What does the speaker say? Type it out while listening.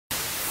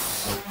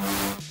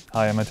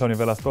Hi, I'm Antonio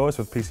Velas-Boas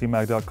with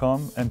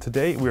PCMag.com, and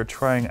today we are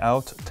trying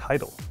out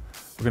Tidal.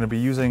 We're going to be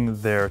using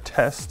their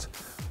test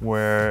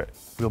where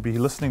we'll be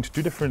listening to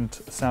two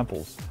different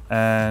samples,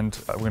 and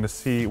we're going to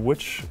see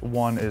which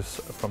one is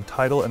from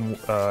Tidal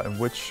and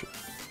which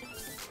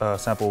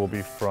sample will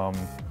be from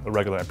a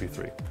regular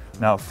MP3.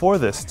 Now for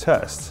this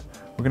test,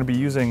 we're going to be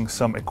using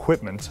some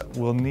equipment.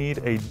 We'll need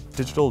a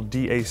digital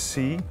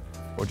DAC,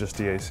 or just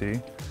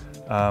DAC,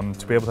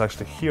 to be able to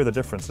actually hear the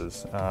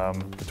differences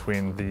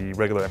between the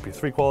regular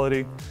MP3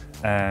 quality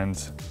and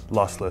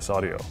lossless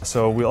audio.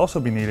 So we'll also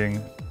be needing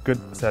a good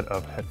set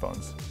of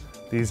headphones.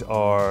 These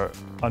are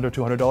under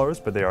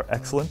 $200, but they are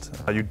excellent.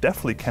 You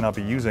definitely cannot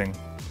be using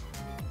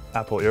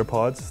Apple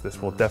EarPods.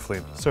 This will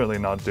certainly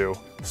not do.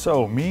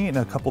 So me and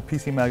a couple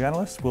PCMag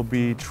analysts will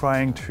be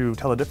trying to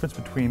tell the difference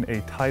between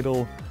a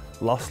Tidal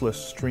lossless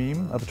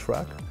stream of a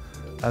track,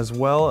 as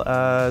well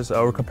as,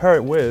 or compare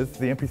it with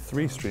the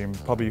MP3 stream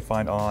probably you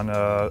find on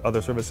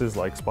other services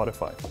like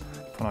Spotify.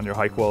 Put on your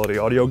high quality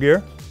audio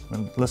gear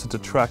and listen to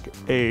track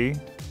A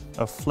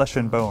of Flesh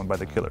and Bone by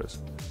The Killers.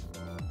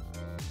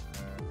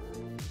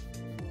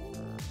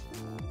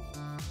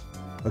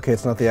 Okay,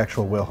 it's not the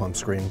actual Wilhelm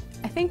scream.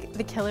 I think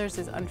The Killers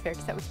is unfair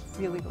because that was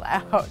really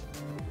loud.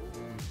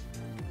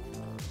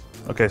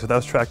 Okay, so that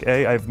was track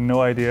A. I have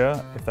no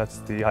idea if that's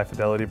the high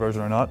fidelity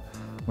version or not.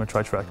 I'm gonna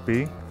try track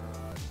B.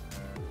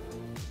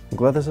 I'm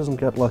glad this isn't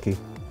Get Lucky.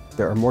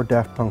 There are more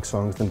Daft Punk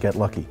songs than Get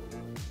Lucky.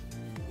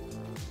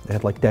 They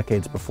had like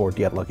decades before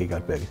Get Lucky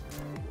got big.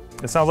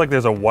 It sounds like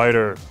there's a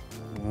wider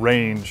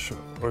range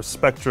or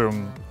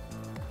spectrum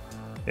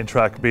in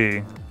track B,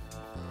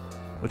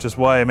 which is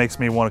why it makes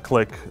me want to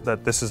click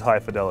that this is high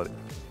fidelity.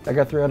 I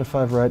got 3 out of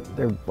 5 right.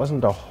 There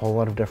wasn't a whole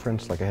lot of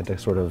difference. Like I had to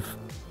sort of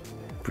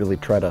really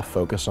try to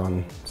focus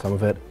on some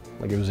of it.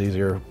 Like it was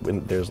easier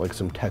when there's like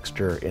some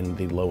texture in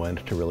the low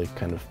end to really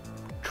kind of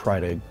try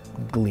to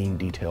glean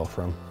detail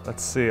from.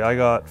 Let's see, I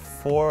got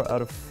 4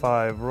 out of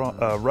 5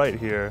 right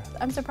here.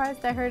 I'm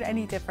surprised I heard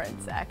any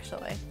difference,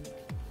 actually.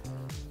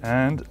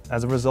 And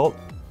as a result,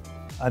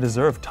 I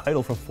deserve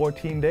Tidal for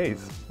 14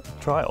 days of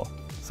trial.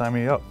 Sign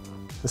me up.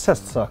 This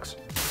test sucks.